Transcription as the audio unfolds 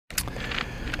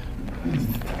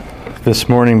This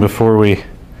morning, before we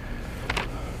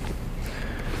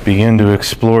begin to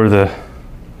explore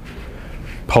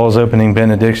Paul's opening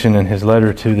benediction in his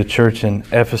letter to the church in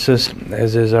Ephesus,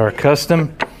 as is our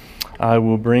custom, I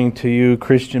will bring to you,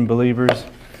 Christian believers,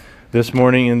 this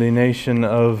morning in the nation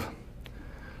of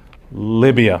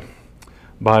Libya,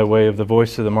 by way of the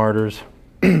Voice of the Martyrs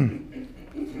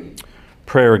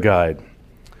prayer guide.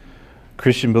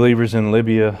 Christian believers in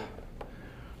Libya,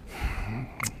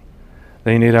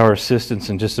 they need our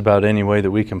assistance in just about any way that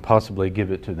we can possibly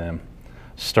give it to them,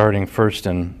 starting first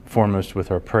and foremost with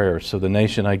our prayers. So the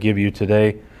nation I give you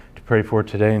today, to pray for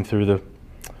today and through the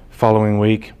following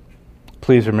week,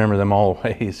 please remember them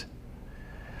always,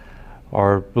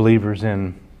 are believers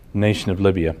in the nation of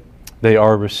Libya. They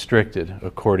are restricted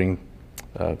according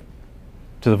to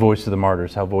the Voice of the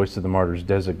Martyrs, how Voice of the Martyrs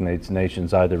designates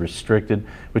nations either restricted,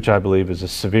 which I believe is the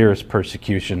severest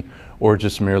persecution, or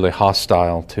just merely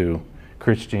hostile to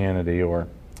Christianity or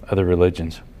other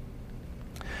religions.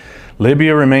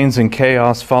 Libya remains in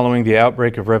chaos following the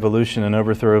outbreak of revolution and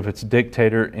overthrow of its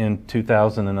dictator in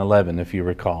 2011, if you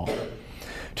recall.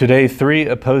 Today, 3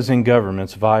 opposing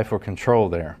governments vie for control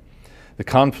there. The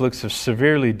conflicts have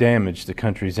severely damaged the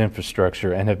country's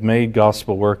infrastructure and have made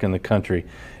gospel work in the country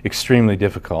extremely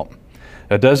difficult.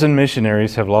 A dozen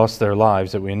missionaries have lost their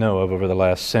lives that we know of over the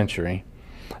last century,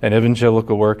 and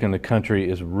evangelical work in the country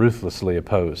is ruthlessly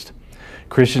opposed.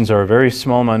 Christians are a very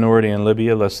small minority in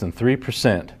Libya, less than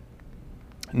 3%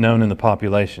 known in the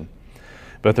population.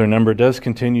 But their number does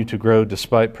continue to grow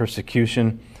despite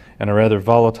persecution and a rather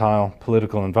volatile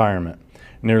political environment.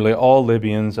 Nearly all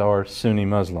Libyans are Sunni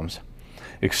Muslims.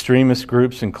 Extremist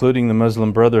groups, including the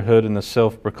Muslim Brotherhood and the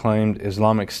self-proclaimed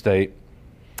Islamic State,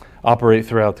 operate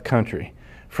throughout the country.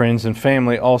 Friends and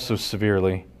family also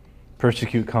severely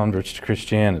persecute converts to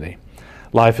Christianity.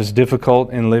 Life is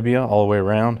difficult in Libya all the way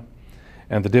around,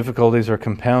 and the difficulties are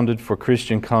compounded for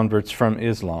Christian converts from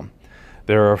Islam.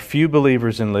 There are few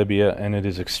believers in Libya, and it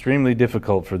is extremely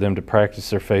difficult for them to practice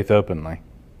their faith openly.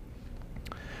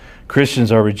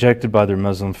 Christians are rejected by their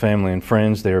Muslim family and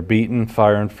friends. They are beaten,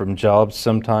 fired from jobs,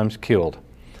 sometimes killed.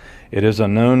 It is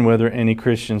unknown whether any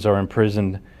Christians are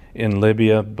imprisoned in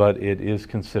Libya, but it is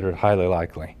considered highly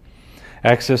likely.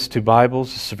 Access to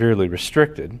Bibles is severely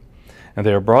restricted, and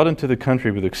they are brought into the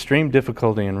country with extreme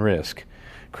difficulty and risk.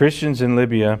 Christians in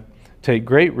Libya take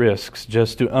great risks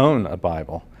just to own a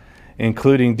Bible,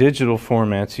 including digital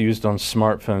formats used on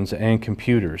smartphones and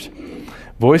computers.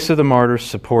 Voice of the Martyrs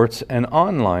supports an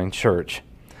online church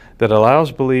that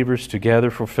allows believers to gather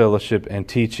for fellowship and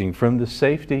teaching from the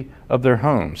safety of their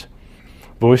homes.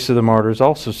 Voice of the Martyrs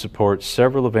also supports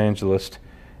several evangelists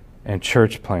and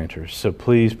church planters. So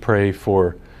please pray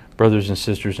for brothers and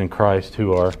sisters in Christ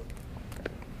who are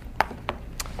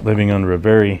living under a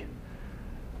very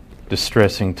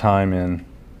distressing time in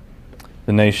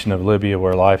the nation of Libya,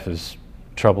 where life is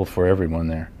trouble for everyone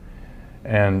there.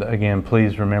 And again,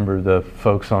 please remember the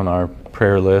folks on our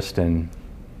prayer list, and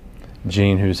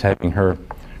Jean, who's having her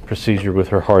procedure with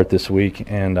her heart this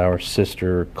week, and our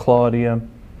sister Claudia,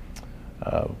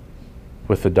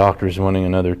 with the doctors wanting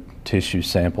another tissue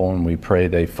sample, and we pray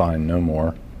they find no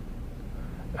more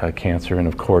cancer. And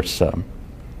of course,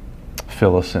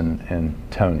 Phyllis and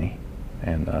Tony,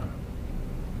 and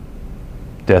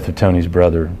death of Tony's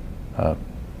brother,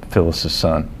 Phyllis's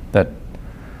son.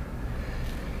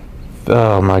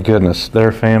 Oh my goodness,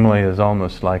 their family is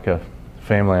almost like a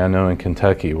family I know in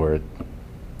Kentucky, where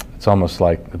it's almost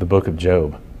like the book of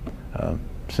Job.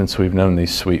 Since we've known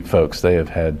these sweet folks, they have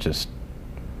had just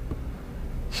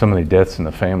so many deaths in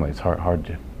the family. It's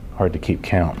hard to keep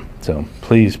count. So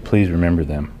please remember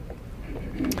them.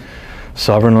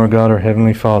 Sovereign Lord God, our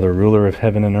Heavenly Father, ruler of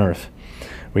heaven and earth,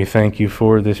 we thank you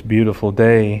for this beautiful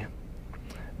day,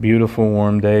 beautiful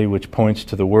warm day, which points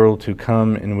to the world to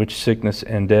come, in which sickness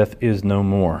and death is no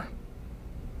more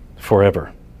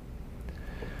forever.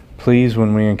 Please,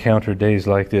 when we encounter days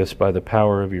like this, by the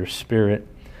power of your Spirit,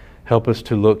 help us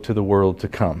to look to the world to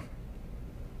come,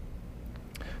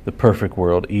 the perfect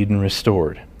world, Eden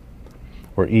restored,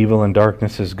 where evil and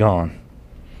darkness is gone.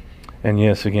 And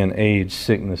yes, again, age,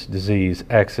 sickness, disease,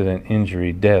 accident,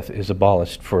 injury, death is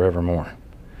abolished forevermore.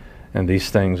 And these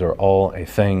things are all a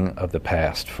thing of the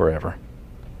past forever.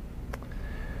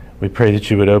 We pray that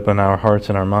you would open our hearts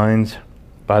and our minds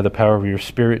by the power of your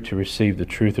Spirit to receive the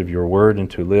truth of your word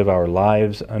and to live our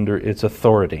lives under its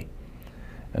authority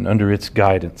and under its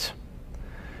guidance,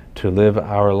 to live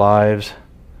our lives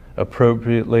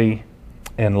appropriately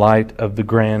in light of the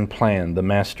grand plan, the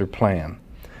master plan,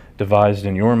 devised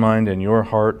in your mind and your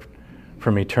heart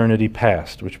from eternity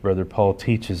past, which Brother Paul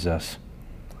teaches us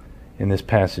in this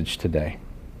passage today.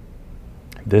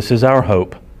 This is our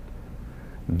hope.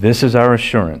 This is our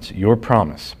assurance, your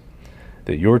promise,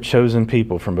 that your chosen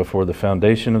people from before the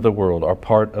foundation of the world are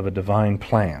part of a divine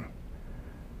plan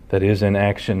that is in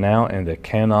action now and that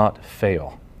cannot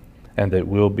fail, and that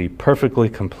will be perfectly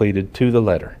completed to the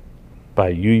letter by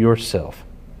you yourself.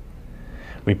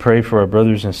 We pray for our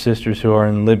brothers and sisters who are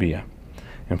in Libya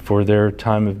and for their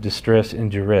time of distress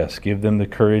and duress. Give them the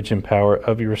courage and power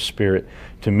of your Spirit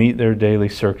to meet their daily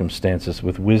circumstances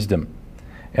with wisdom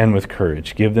and with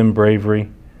courage. Give them bravery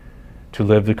to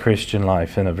live the Christian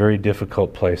life in a very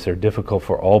difficult place. They're difficult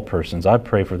for all persons. I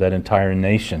pray for that entire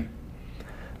nation,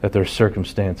 that their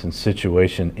circumstance and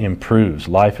situation improves.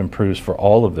 Life improves for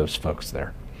all of those folks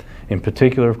there. In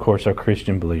particular, of course, our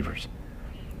Christian believers,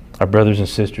 our brothers and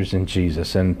sisters in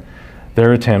Jesus, and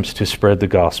their attempts to spread the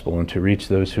gospel and to reach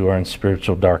those who are in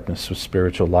spiritual darkness with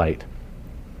spiritual light,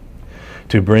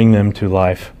 to bring them to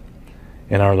life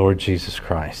in our Lord Jesus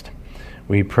Christ.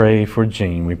 We pray for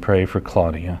Jean, we pray for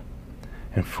Claudia,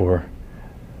 and for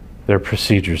their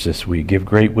procedures this week. Give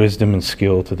great wisdom and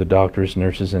skill to the doctors,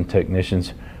 nurses, and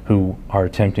technicians who are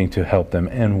attempting to help them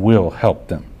and will help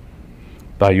them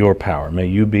by your power. May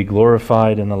you be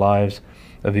glorified in the lives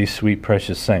of these sweet,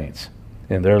 precious saints,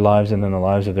 in their lives and in the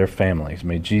lives of their families.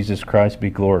 May Jesus Christ be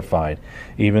glorified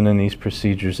even in these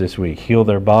procedures this week. Heal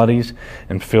their bodies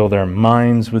and fill their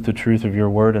minds with the truth of your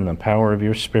word and the power of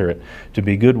your Spirit to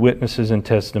be good witnesses and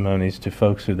testimonies to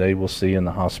folks who they will see in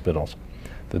the hospitals,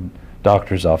 the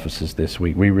doctor's offices this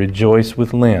week. We rejoice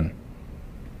with Lynn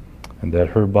and that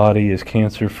her body is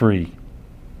cancer-free.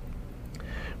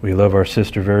 We love our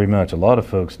sister very much. A lot of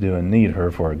folks do and need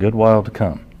her for a good while to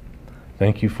come.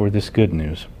 Thank you for this good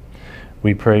news.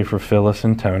 We pray for Phyllis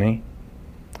and Tony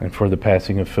and for the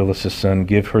passing of Phyllis's son.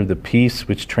 Give her the peace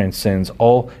which transcends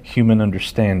all human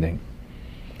understanding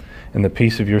and the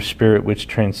peace of your Spirit which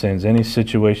transcends any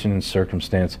situation and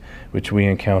circumstance which we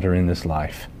encounter in this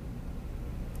life.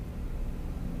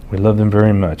 We love them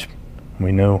very much.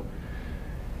 We know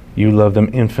you love them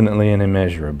infinitely and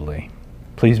immeasurably.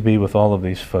 Please be with all of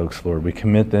these folks, Lord. We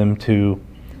commit them to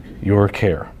your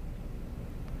care.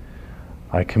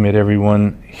 I commit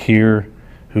everyone here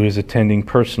who is attending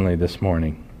personally this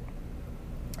morning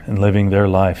and living their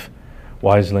life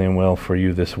wisely and well for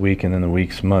you this week and in the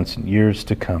weeks, months, and years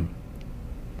to come.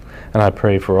 And I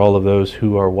pray for all of those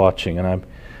who are watching, and I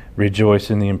rejoice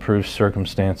in the improved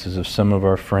circumstances of some of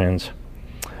our friends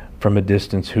from a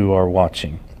distance who are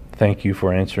watching. Thank you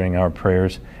for answering our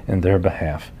prayers in their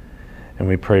behalf. And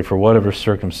we pray for whatever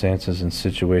circumstances and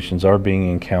situations are being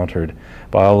encountered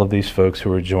by all of these folks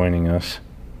who are joining us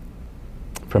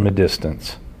from a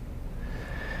distance.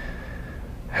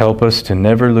 Help us to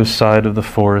never lose sight of the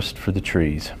forest for the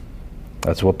trees.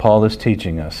 That's what Paul is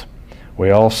teaching us. We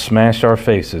all smash our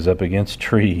faces up against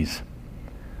trees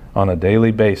on a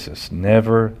daily basis.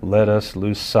 Never let us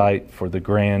lose sight for the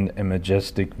grand and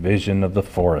majestic vision of the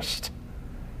forest.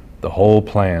 The whole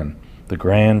plan, the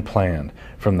grand plan,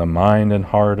 from the mind and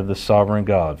heart of the sovereign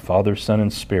God, Father, Son,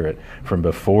 and Spirit, from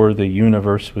before the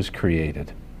universe was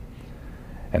created.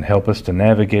 And help us to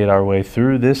navigate our way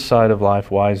through this side of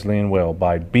life wisely and well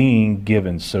by being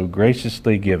given, so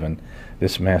graciously given,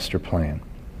 this master plan.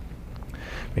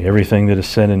 May everything that is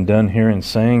said and done here and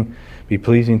saying be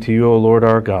pleasing to you, O Lord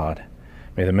our God.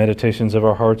 May the meditations of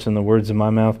our hearts and the words of my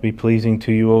mouth be pleasing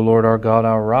to you, O Lord our God,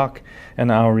 our rock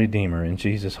and our Redeemer. In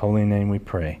Jesus' holy name we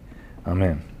pray.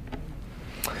 Amen.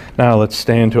 Now let's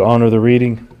stand to honor the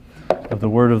reading of the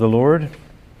word of the Lord.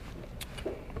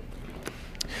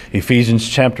 Ephesians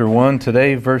chapter 1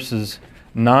 today, verses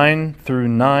 9 through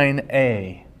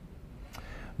 9a.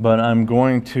 But I'm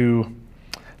going to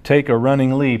take a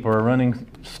running leap or a running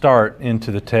start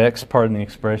into the text, pardon the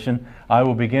expression. I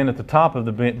will begin at the top of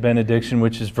the benediction,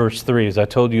 which is verse 3. As I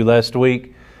told you last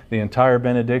week, the entire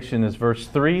benediction is verse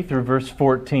 3 through verse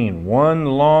 14. One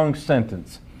long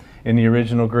sentence in the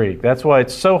original Greek. That's why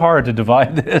it's so hard to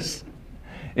divide this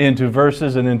into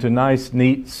verses and into nice,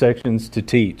 neat sections to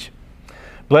teach.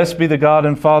 Blessed be the God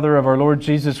and Father of our Lord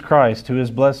Jesus Christ, who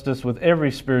has blessed us with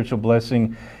every spiritual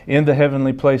blessing in the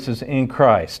heavenly places in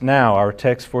Christ. Now, our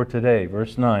text for today,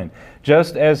 verse 9.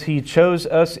 Just as He chose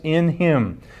us in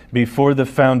Him before the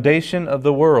foundation of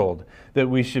the world, that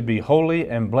we should be holy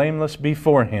and blameless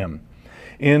before Him.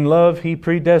 In love He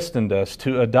predestined us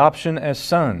to adoption as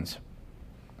sons,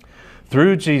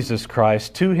 through Jesus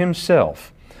Christ to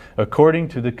Himself, according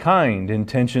to the kind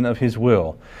intention of His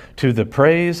will, to the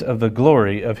praise of the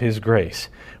glory of His grace,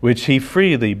 which He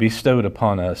freely bestowed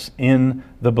upon us in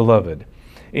the Beloved.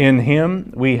 In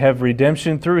Him we have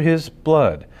redemption through His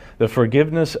blood, the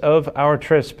forgiveness of our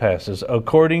trespasses,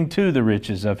 according to the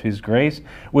riches of His grace,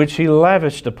 which He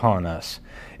lavished upon us.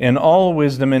 In all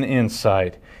wisdom and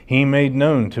insight, He made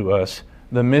known to us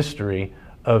the mystery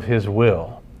of His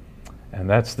will. And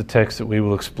that's the text that we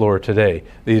will explore today.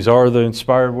 These are the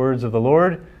inspired words of the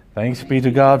Lord. Thanks be to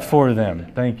God for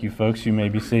them. Thank you, folks. You may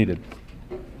be seated.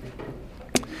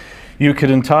 You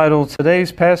could entitle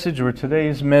today's passage or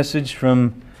today's message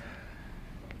from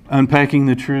unpacking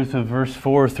the truth of verse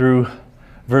 4 through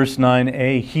verse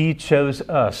 9a, He chose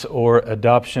us, or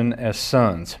adoption as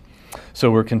sons.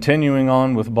 So we're continuing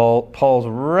on with Paul's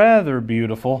rather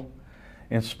beautiful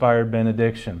inspired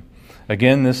benediction.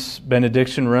 Again, this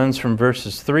benediction runs from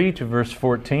verses 3 to verse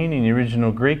 14. In the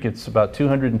original Greek, it's about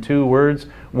 202 words,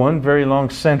 one very long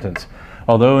sentence.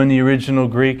 Although in the original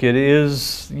Greek it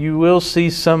is, you will see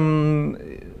some,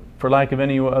 for lack of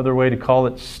any other way to call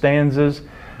it, stanzas,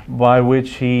 by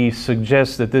which he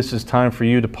suggests that this is time for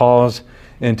you to pause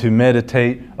and to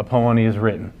meditate upon what he has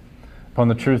written, upon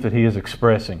the truth that he is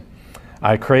expressing.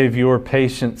 I crave your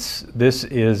patience. This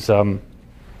is a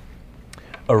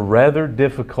rather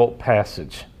difficult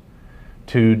passage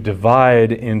to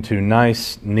divide into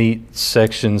nice, neat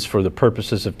sections for the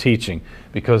purposes of teaching,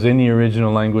 because in the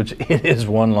original language it is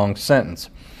one long sentence.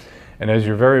 And as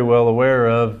you're very well aware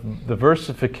of, the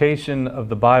versification of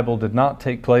the Bible did not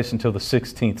take place until the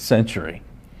 16th century.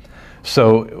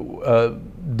 So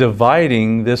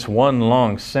dividing this one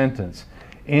long sentence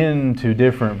into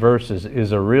different verses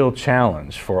is a real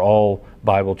challenge for all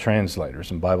Bible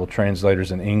translators, and Bible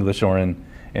translators in English or in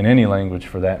any language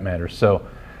for that matter. So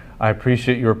I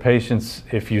appreciate your patience.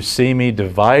 If you see me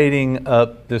dividing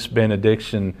up this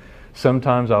benediction,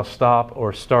 sometimes I'll stop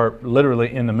or start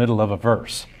literally in the middle of a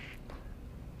verse,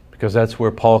 because that's where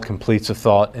Paul completes a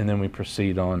thought and then we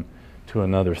proceed on to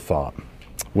another thought.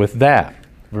 With that,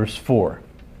 verse 4.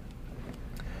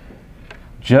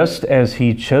 Just as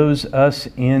He chose us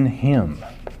in Him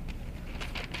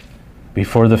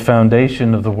before the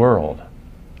foundation of the world,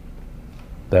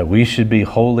 that we should be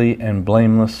holy and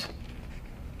blameless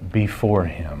before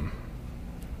Him.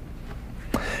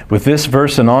 With this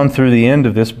verse and on through the end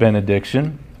of this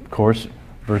benediction, of course,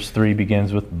 verse 3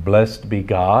 begins with, Blessed be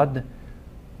God,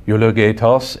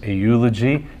 eulogetos, a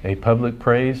eulogy, a public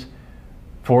praise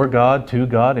for God, to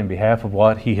God, in behalf of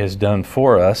what He has done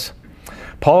for us.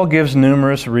 Paul gives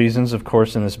numerous reasons, of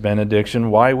course, in this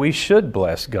benediction why we should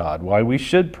bless God, why we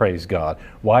should praise God,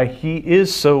 why He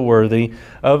is so worthy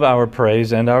of our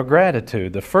praise and our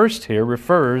gratitude. The first here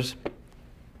refers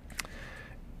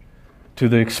to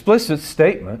the explicit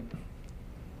statement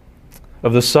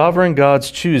of the sovereign God's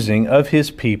choosing of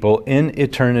His people in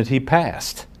eternity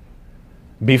past,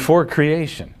 before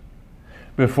creation,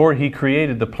 before He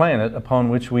created the planet upon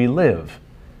which we live.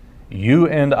 You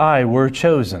and I were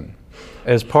chosen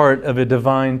as part of a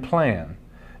divine plan,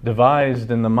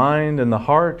 devised in the mind and the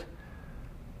heart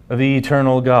of the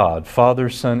eternal God, Father,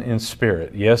 Son, and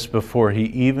Spirit. Yes, before He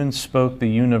even spoke the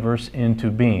universe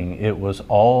into being, it was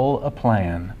all a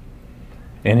plan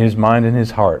in His mind and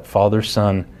His heart, Father,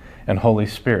 Son, and Holy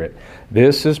Spirit.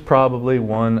 This is probably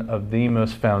one of the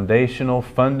most foundational,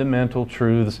 fundamental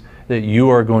truths that you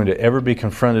are going to ever be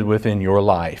confronted with in your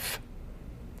life.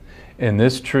 And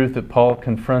this truth that Paul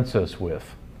confronts us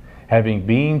with, having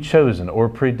been chosen or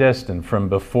predestined from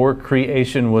before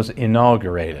creation was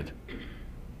inaugurated,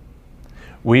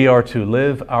 we are to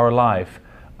live our life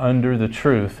under the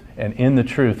truth and in the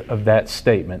truth of that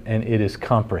statement, and it is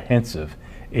comprehensive.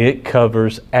 It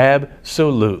covers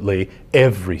absolutely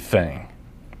everything.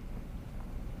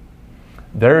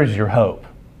 There's your hope.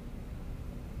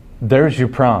 There's your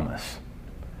promise.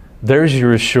 There's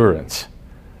your assurance.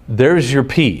 There's your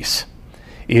peace.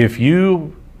 If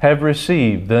you have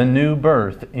received the new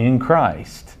birth in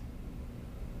Christ,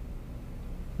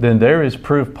 then there is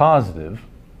proof positive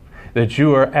that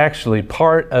you are actually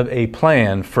part of a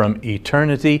plan from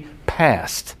eternity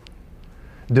past,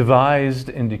 devised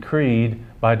and decreed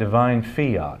by divine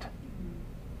fiat.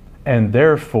 And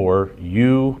therefore,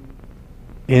 you,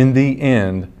 in the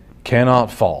end, cannot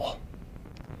fall.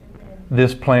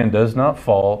 This plan does not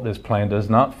fall. This plan does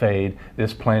not fade.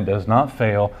 This plan does not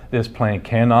fail. This plan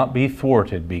cannot be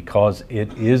thwarted, because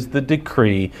it is the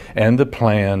decree and the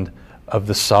plan of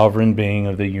the sovereign being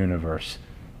of the universe,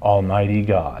 Almighty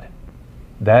God.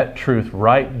 That truth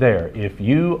right there, if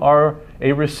you are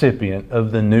a recipient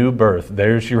of the new birth,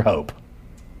 there's your hope.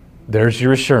 There's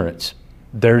your assurance.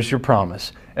 There's your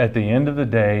promise. At the end of the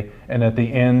day, and at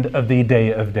the end of the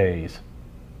day of days,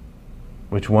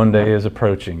 which one day is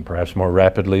approaching, perhaps more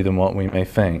rapidly than what we may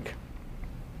think.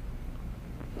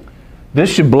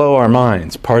 This should blow our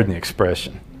minds, pardon the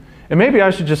expression, And maybe I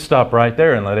should just stop right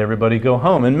there and let everybody go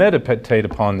home and meditate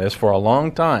upon this for a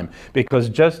long time, because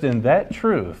just in that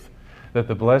truth that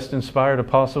the blessed inspired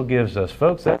apostle gives us,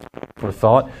 folks, that's for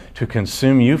thought to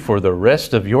consume you for the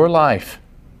rest of your life.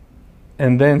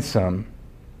 And then some.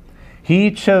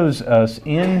 He chose us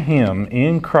in Him,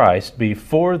 in Christ,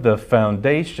 before the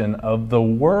foundation of the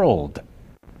world,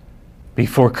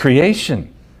 before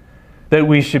creation, that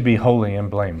we should be holy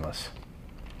and blameless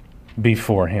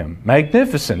before Him.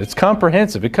 Magnificent. It's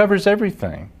comprehensive. It covers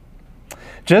everything.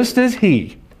 Just as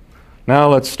He, now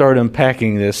let's start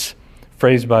unpacking this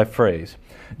phrase by phrase.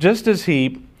 Just as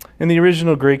He, in the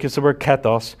original Greek, it's the word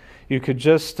kathos. You could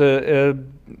just as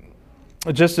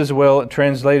well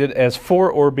translate it as for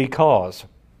or because.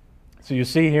 So you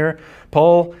see here,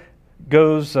 Paul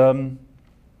goes so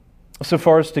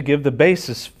far as to give the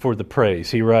basis for the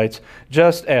praise. He writes,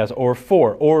 just as, or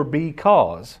for, or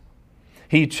because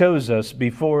He chose us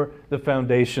before the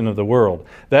foundation of the world.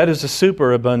 That is a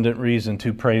superabundant reason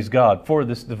to praise God for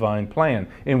this divine plan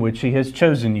in which He has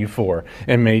chosen you for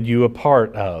and made you a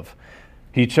part of.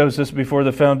 He chose us before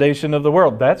the foundation of the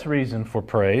world. That's reason for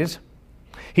praise.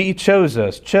 He chose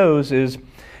us. Chose is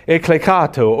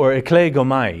eklekato or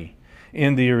eklegomai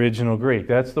in the original Greek.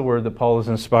 That's the word that Paul is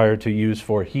inspired to use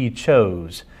for He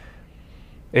chose.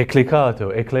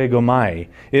 Eklekato, eklegomai.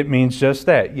 It means just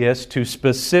that. Yes, to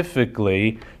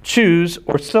specifically choose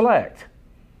or select.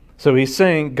 So he's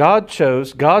saying God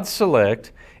chose, God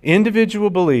select individual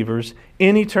believers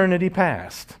in eternity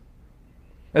past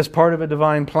as part of a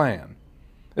divine plan,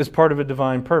 as part of a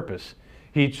divine purpose.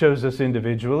 He chose us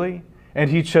individually, and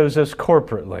He chose us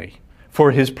corporately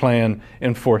for His plan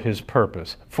and for His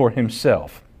purpose, for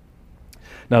Himself.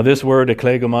 Now this word,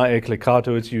 eklegomai,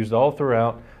 eklekato, it's used all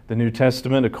throughout the New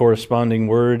Testament. A corresponding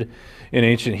word in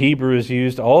ancient Hebrew is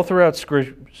used all throughout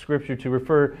Scripture to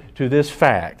refer to this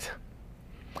fact.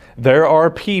 There are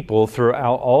people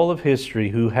throughout all of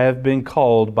history who have been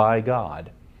called by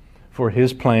God for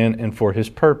His plan and for His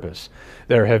purpose.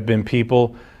 There have been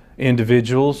people,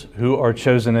 individuals who are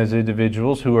chosen as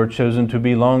individuals, who are chosen to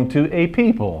belong to a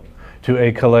people, to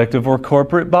a collective or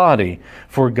corporate body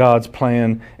for God's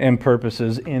plan and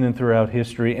purposes in and throughout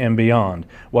history and beyond.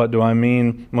 What do I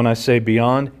mean when I say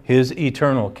beyond? His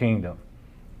eternal kingdom,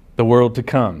 the world to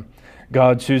come.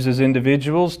 God chooses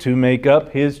individuals to make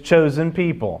up His chosen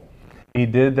people. He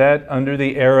did that under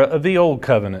the era of the Old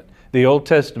Covenant, the Old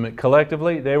Testament.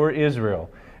 Collectively, they were Israel.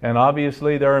 And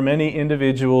obviously there are many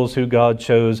individuals who God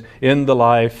chose in the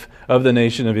life of the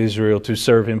nation of Israel to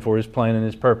serve Him for His plan and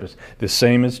His purpose. The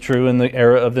same is true in the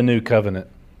era of the New Covenant.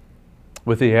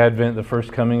 With the advent, the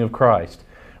first coming of Christ,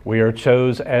 we are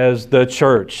chosen as the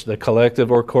church, the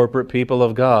collective or corporate people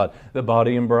of God, the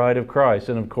body and bride of Christ.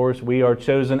 And of course, we are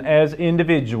chosen as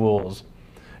individuals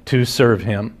to serve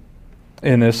Him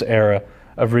in this era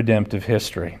of redemptive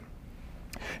history.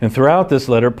 And throughout this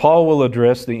letter, Paul will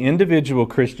address the individual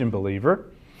Christian believer,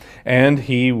 and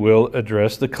he will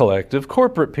address the collective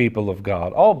corporate people of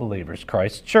God, all believers,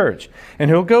 Christ's church. And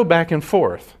he'll go back and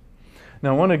forth.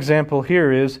 Now, one example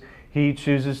here is he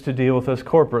chooses to deal with us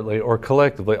corporately or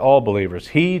collectively, all believers.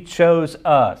 He chose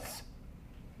us,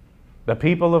 the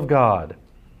people of God,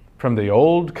 from the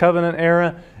Old Covenant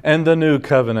era and the New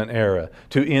Covenant era,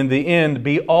 to in the end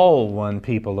be all one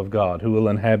people of God who will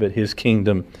inhabit His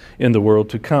kingdom in the world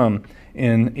to come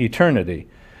in eternity.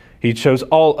 He chose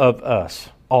all of us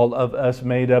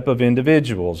made up of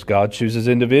individuals. God chooses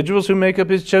individuals who make up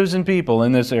His chosen people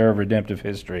in this era of redemptive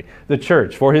history, the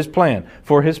church, for His plan,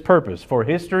 for His purpose, for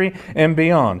history and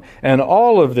beyond. And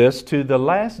all of this, to the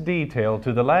last detail,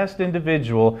 to the last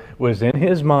individual, was in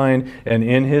His mind and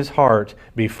in His heart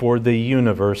before the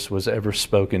universe was ever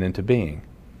spoken into being.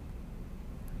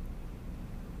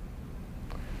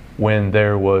 When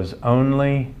there was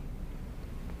only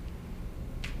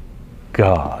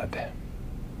God.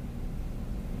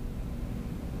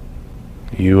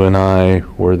 You and I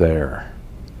were there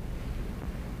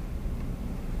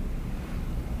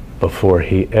before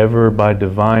He ever, by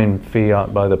divine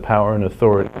fiat, by the power and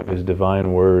authority of His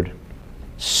divine word,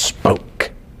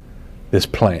 spoke this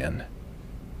plan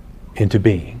into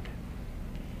being.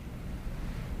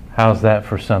 How's that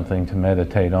for something to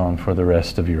meditate on for the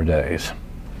rest of your days?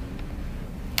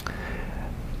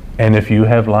 And if you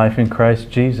have life in Christ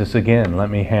Jesus, again, let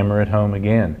me hammer it home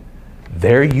again.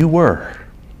 There you were,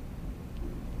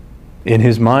 in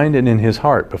His mind and in His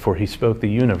heart, before He spoke the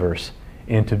universe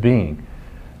into being.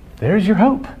 There's your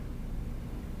hope.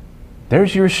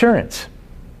 There's your assurance.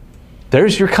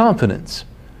 There's your confidence.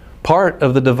 Part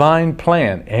of the divine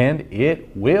plan, and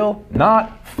it will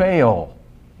not fail.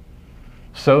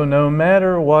 So no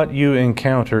matter what you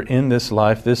encounter in this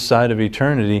life, this side of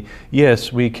eternity,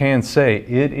 yes, we can say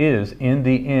it is, in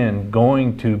the end,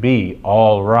 going to be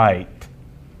all right.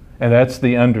 And that's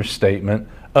the understatement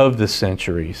of the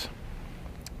centuries.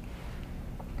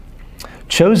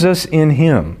 Chose us in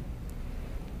Him.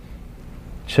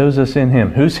 Chose us in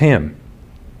Him. Who's Him?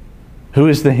 Who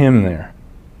is the Him there?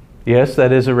 Yes,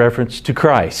 that is a reference to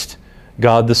Christ,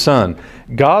 God the Son.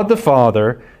 God the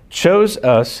Father chose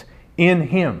us in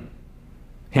Him.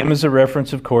 Him is a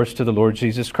reference, of course, to the Lord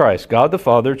Jesus Christ. God the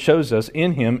Father chose us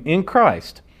in Him, in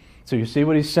Christ. So you see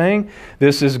what he's saying?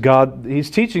 This is God. He's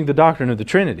teaching the doctrine of the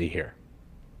Trinity here.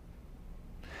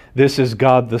 This is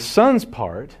God the Son's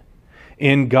part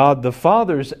in God the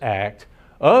Father's act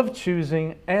of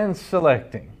choosing and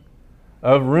selecting,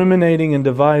 of ruminating and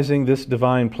devising this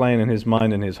divine plan in His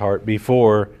mind and His heart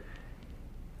before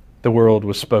the world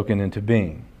was spoken into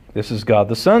being. This is God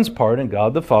the Son's part in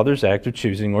God the Father's act of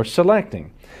choosing or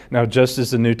selecting. Now, just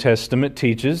as the New Testament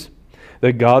teaches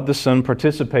that God the Son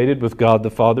participated with God the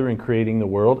Father in creating the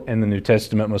world, and the New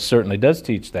Testament most certainly does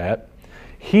teach that,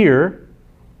 here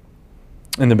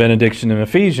in the benediction in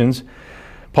Ephesians,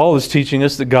 Paul is teaching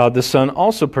us that God the Son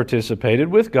also participated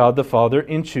with God the Father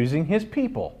in choosing His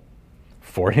people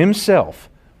for Himself,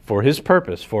 for His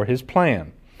purpose, for His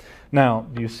plan. Now,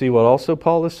 do you see what also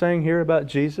Paul is saying here about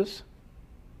Jesus?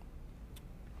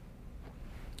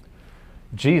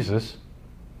 Jesus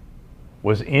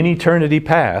was in eternity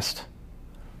past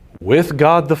with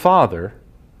God the Father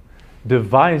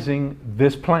devising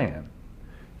this plan,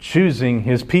 choosing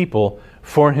His people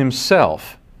for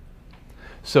Himself.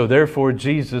 So therefore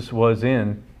Jesus was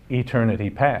in eternity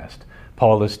past.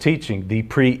 Paul is teaching the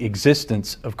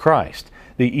pre-existence of Christ,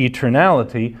 the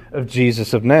eternality of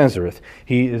Jesus of Nazareth.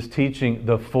 He is teaching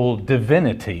the full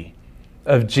divinity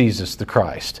of Jesus the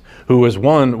Christ, who was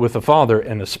one with the Father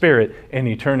and the Spirit in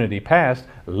eternity past,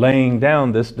 laying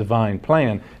down this divine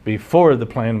plan before the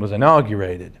plan was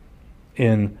inaugurated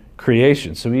in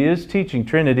creation. So he is teaching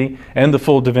Trinity and the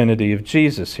full divinity of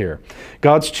Jesus here.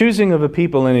 God's choosing of a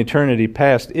people in eternity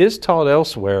past is taught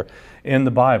elsewhere in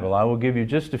the Bible. I will give you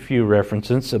just a few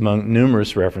references among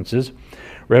numerous references.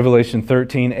 Revelation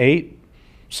 13:8,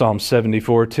 Psalm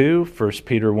 74:2, 1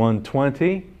 Peter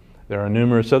 1:20. There are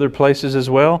numerous other places as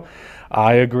well.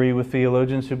 I agree with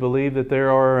theologians who believe that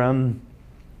there are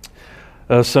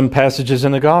some passages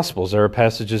in the Gospels. There are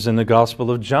passages in the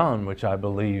Gospel of John which I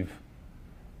believe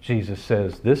Jesus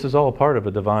says this is all part of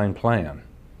a divine plan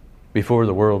before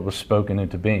the world was spoken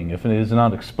into being. If it is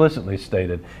not explicitly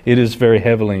stated, it is very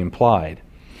heavily implied.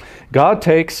 God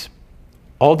takes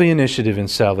all the initiative in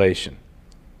salvation.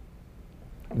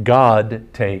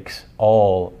 God takes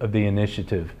all of the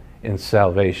initiative in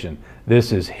salvation.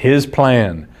 This is His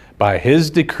plan, by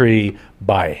His decree,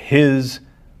 by His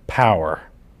power.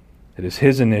 It is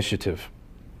His initiative.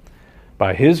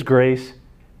 By His grace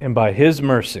and by His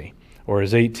mercy. Or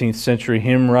as 18th century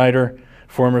hymn writer,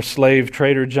 former slave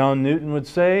trader John Newton would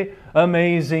say,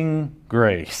 amazing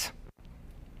grace.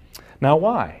 Now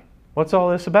why? What's all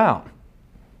this about?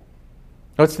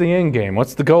 What's the end game?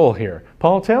 What's the goal here?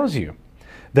 Paul tells you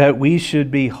that we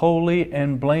should be holy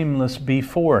and blameless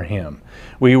before Him.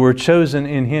 We were chosen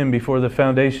in Him before the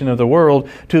foundation of the world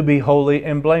to be holy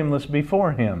and blameless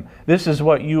before Him. This is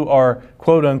what you are,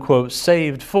 quote unquote,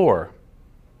 saved for.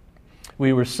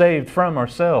 We were saved from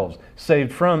ourselves,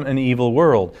 saved from an evil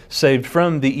world, saved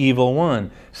from the evil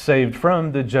one, saved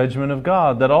from the judgment of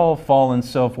God that all fallen,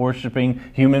 self-worshiping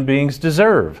human beings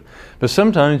deserve. But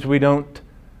sometimes we don't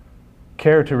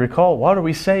care to recall, what are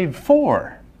we saved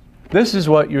for? This is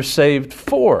what you're saved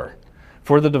for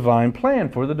the divine plan,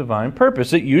 for the divine purpose,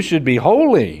 that you should be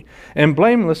holy and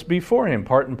blameless before Him,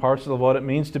 part and parcel of what it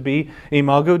means to be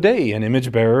imago Dei, an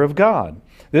image bearer of God.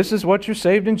 This is what you're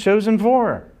saved and chosen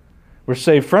for. We're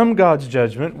saved from God's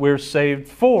judgment. We're saved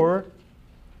for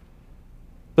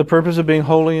the purpose of being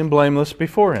holy and blameless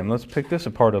before Him. Let's pick this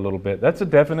apart a little bit. That's a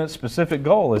definite, specific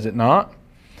goal, is it not?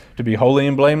 To be holy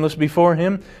and blameless before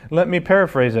Him? Let me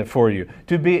paraphrase that for you.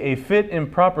 To be a fit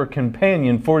and proper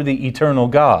companion for the eternal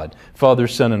God, Father,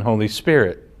 Son, and Holy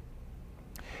Spirit.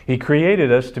 He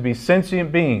created us to be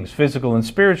sentient beings, physical and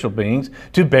spiritual beings,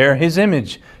 to bear His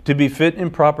image, to be fit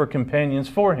and proper companions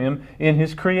for Him in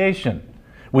His creation.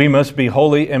 We must be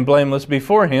holy and blameless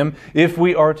before Him if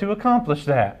we are to accomplish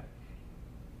that.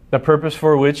 The purpose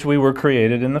for which we were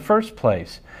created in the first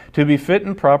place. To be fit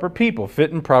and proper people,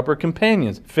 fit and proper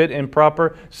companions, fit and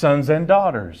proper sons and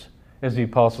daughters, as the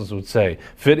apostles would say.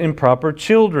 Fit and proper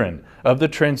children of the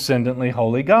transcendently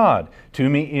holy God.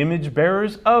 To be image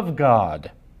bearers of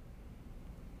God.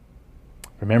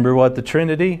 Remember what the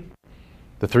Trinity,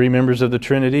 the three members of the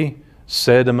Trinity,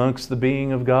 said amongst the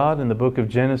being of God in the book of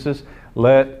Genesis,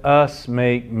 let us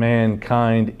make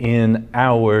mankind in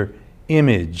our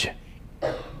image.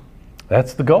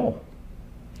 That's the goal.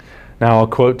 Now I'll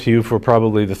quote to you for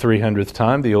probably the 300th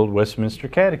time the old Westminster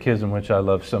Catechism, which I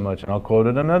love so much, and I'll quote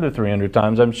it another 300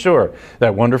 times, I'm sure.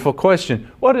 That wonderful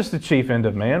question, what is the chief end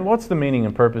of man? What's the meaning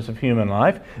and purpose of human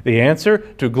life? The answer,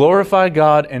 to glorify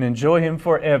God and enjoy Him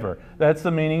forever. That's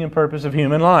the meaning and purpose of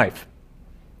human life.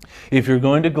 If you're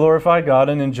going to glorify God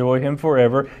and enjoy Him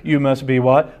forever, you must be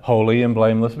what? Holy and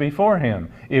blameless before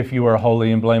Him. If you are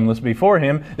holy and blameless before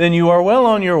Him, then you are well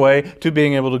on your way to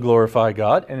being able to glorify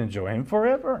God and enjoy Him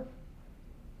forever.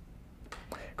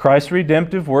 Christ's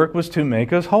redemptive work was to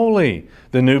make us holy.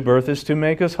 The new birth is to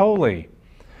make us holy.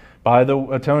 By the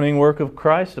atoning work of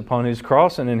Christ upon His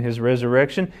cross and in His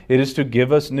resurrection, it is to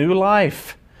give us new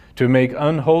life, to make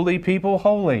unholy people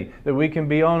holy, that we can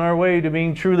be on our way to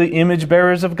being truly image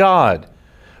bearers of God.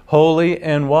 Holy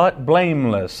and what?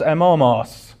 Blameless,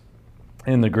 amomos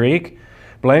in the Greek.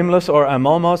 Blameless or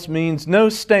amomos means no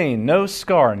stain, no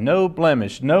scar, no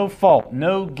blemish, no fault,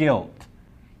 no guilt.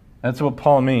 That's what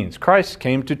Paul means. Christ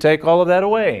came to take all of that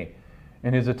away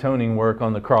in His atoning work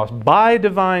on the cross by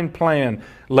divine plan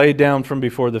laid down from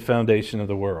before the foundation of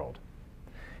the world.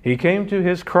 He came to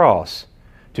His cross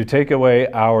to take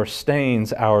away our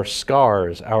stains, our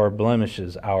scars, our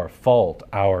blemishes, our fault,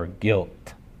 our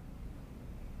guilt.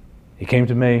 He came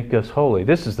to make us holy.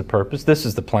 This is the purpose, this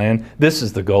is the plan, this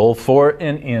is the goal for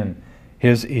and in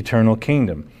His eternal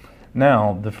kingdom.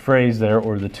 Now, the phrase there,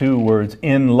 or the two words,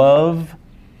 in love,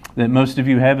 that most of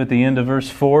you have at the end of verse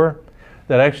 4,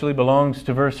 that actually belongs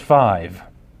to verse 5.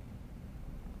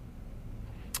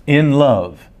 In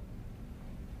love.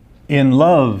 In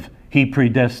love, He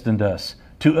predestined us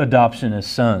to adoption as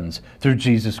sons through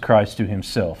Jesus Christ to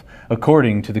Himself,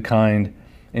 according to the kind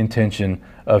intention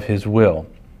of His will.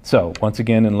 So, once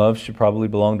again, in love should probably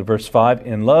belong to verse 5.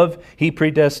 In love, He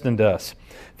predestined us.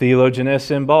 Theologian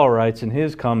S.M. Ball writes in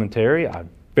his commentary, I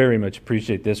very much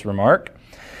appreciate this remark,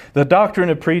 the doctrine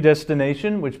of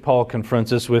predestination, which Paul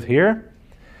confronts us with here,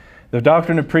 the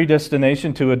doctrine of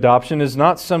predestination to adoption is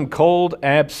not some cold,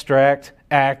 abstract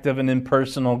act of an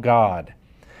impersonal God,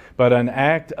 but an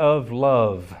act of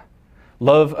love.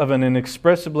 Love of an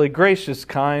inexpressibly gracious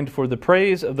kind for the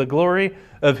praise of the glory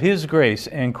of His grace,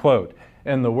 end quote.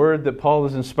 And the word that Paul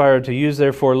is inspired to use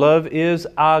there for love is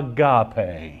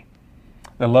agape.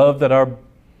 The love that our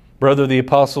brother the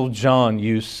Apostle John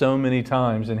used so many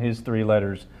times in his 3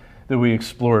 letters that we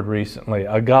explored recently.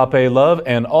 Agape love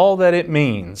and all that it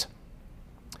means.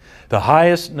 The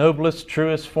highest, noblest,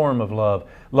 truest form of love.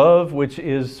 Love which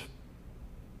is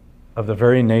of the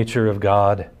very nature of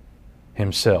God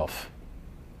Himself,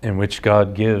 in which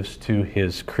God gives to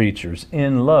His creatures.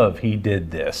 In love He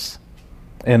did this.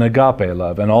 In agape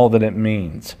love and all that it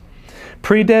means.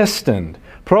 Predestined.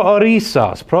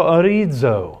 Proorisos,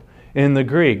 proorizo in the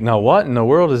Greek. Now what in the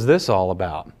world is this all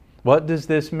about? What does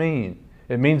this mean?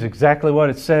 It means exactly what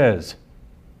it says.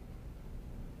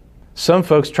 Some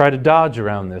folks try to dodge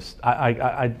around this.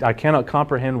 I cannot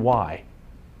comprehend why.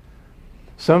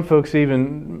 Some folks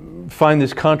even find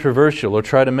this controversial or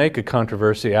try to make a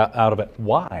controversy out of it.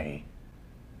 Why?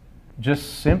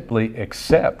 Just simply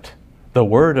accept the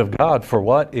Word of God for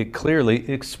what it clearly,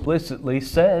 explicitly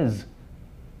says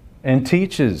and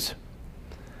teaches.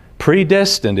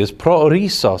 Predestined is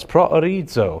proorisos,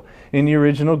 proorizo. In the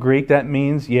original Greek, that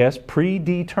means, yes,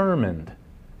 predetermined.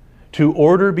 To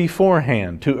order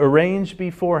beforehand, to arrange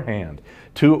beforehand,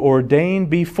 to ordain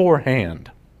beforehand.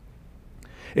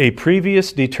 A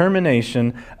previous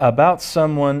determination about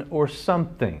someone or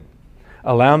something.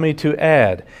 Allow me to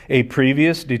add, a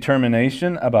previous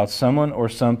determination about someone or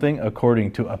something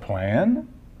according to a plan.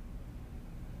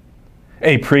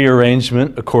 A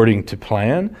prearrangement according to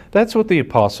plan. That's what the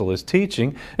apostle is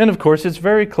teaching. And of course, it's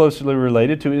very closely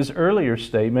related to his earlier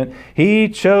statement. He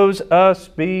chose us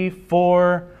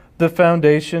before the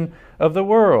foundation of the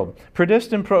world.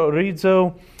 Predestined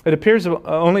proorizo, it appears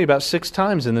only about 6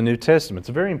 times in the New Testament. It's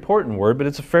a very important word, but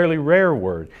it's a fairly rare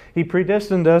word. He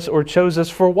predestined us or chose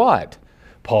us for what?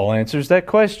 Paul answers that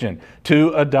question.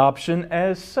 To adoption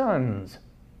as sons.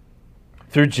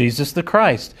 Through Jesus the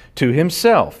Christ, to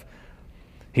Himself.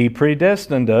 He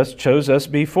predestined us, chose us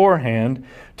beforehand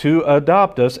to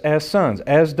adopt us as sons,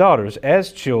 as daughters,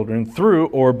 as children, through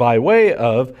or by way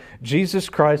of Jesus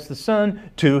Christ the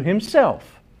Son, to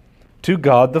Himself, to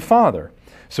God the Father.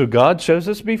 So God chose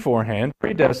us beforehand,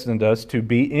 predestined us to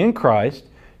be in Christ,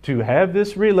 to have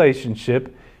this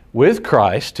relationship with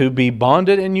Christ, to be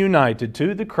bonded and united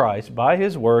to the Christ by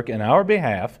His work in our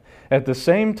behalf. At the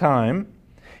same time,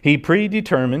 He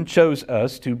predetermined, chose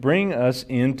us to bring us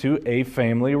into a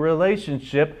family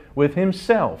relationship with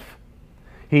Himself.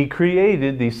 He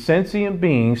created these sentient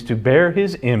beings to bear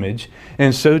His image,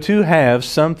 and so to have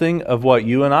something of what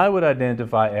you and I would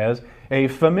identify as a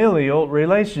familial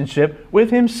relationship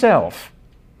with Himself.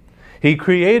 He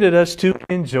created us to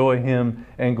enjoy Him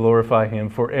and glorify Him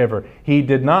forever. He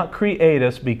did not create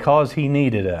us because He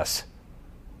needed us.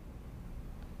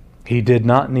 He did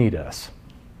not need us.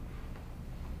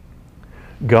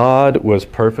 God was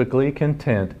perfectly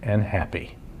content and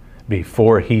happy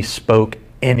before He spoke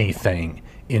anything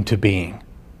into being.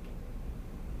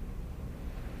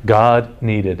 God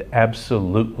needed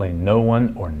absolutely no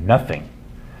one or nothing.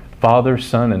 Father,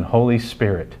 Son, and Holy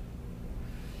Spirit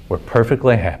were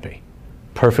perfectly happy,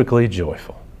 perfectly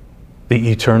joyful. The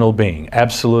eternal being,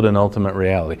 absolute and ultimate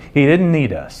reality. He didn't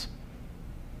need us,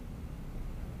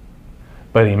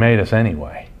 but He made us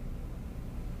anyway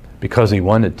because He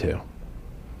wanted to.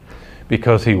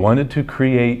 Because He wanted to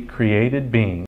create created beings